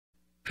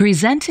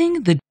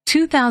Presenting the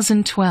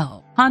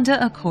 2012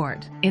 Honda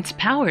Accord. It's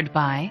powered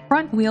by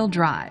front-wheel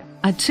drive,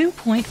 a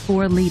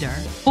 2.4-liter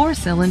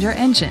four-cylinder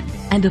engine,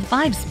 and a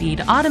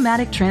 5-speed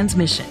automatic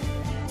transmission.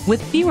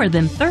 With fewer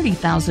than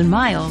 30,000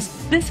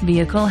 miles, this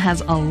vehicle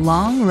has a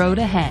long road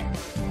ahead.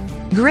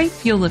 Great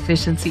fuel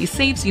efficiency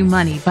saves you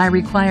money by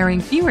requiring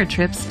fewer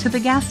trips to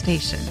the gas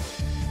station.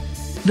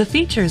 The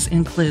features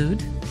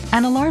include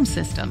an alarm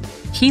system,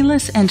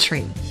 keyless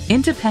entry,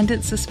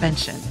 independent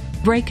suspension,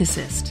 brake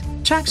assist,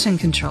 traction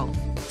control,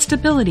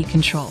 stability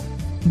control,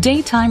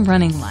 daytime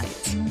running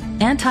lights,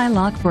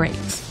 anti-lock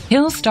brakes,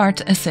 hill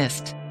start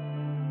assist.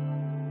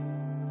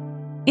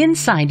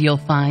 Inside you'll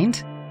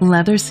find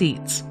leather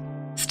seats,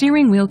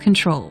 steering wheel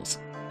controls,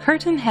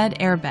 curtain head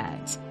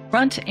airbags,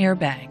 front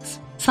airbags,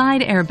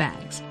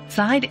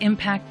 side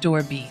impact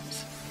door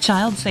beams,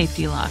 child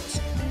safety locks,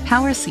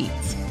 power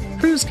seats,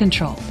 cruise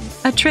control,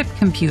 a trip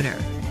computer.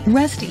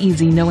 Rest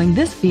easy knowing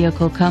this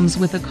vehicle comes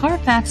with a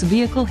Carfax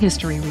Vehicle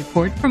History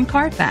Report from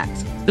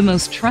Carfax, the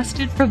most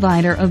trusted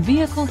provider of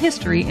vehicle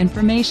history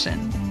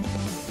information.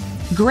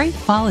 Great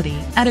quality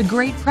at a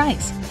great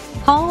price.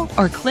 Call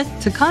or click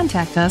to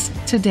contact us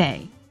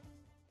today.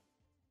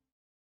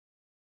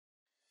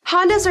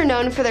 Hondas are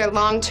known for their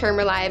long-term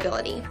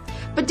reliability.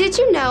 But did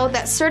you know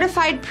that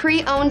certified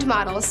pre-owned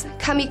models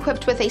come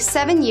equipped with a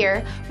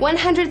 7-year,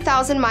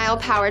 100,000-mile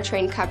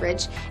powertrain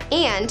coverage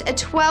and a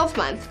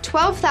 12-month,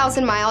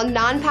 12,000-mile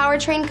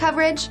non-powertrain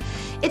coverage?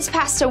 It's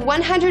passed a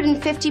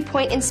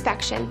 150-point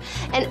inspection,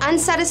 and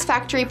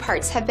unsatisfactory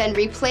parts have been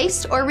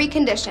replaced or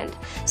reconditioned,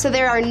 so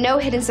there are no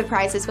hidden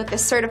surprises with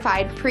this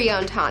certified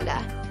pre-owned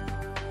Honda.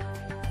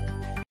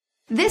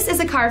 This is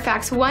a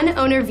Carfax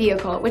one-owner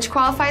vehicle which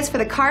qualifies for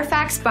the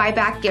Carfax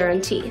Buyback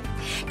Guarantee.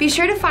 Be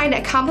sure to find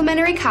a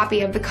complimentary copy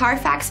of the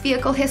Carfax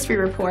Vehicle History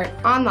Report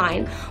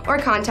online or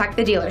contact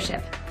the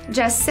dealership.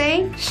 Just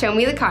say, "Show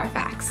me the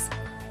Carfax."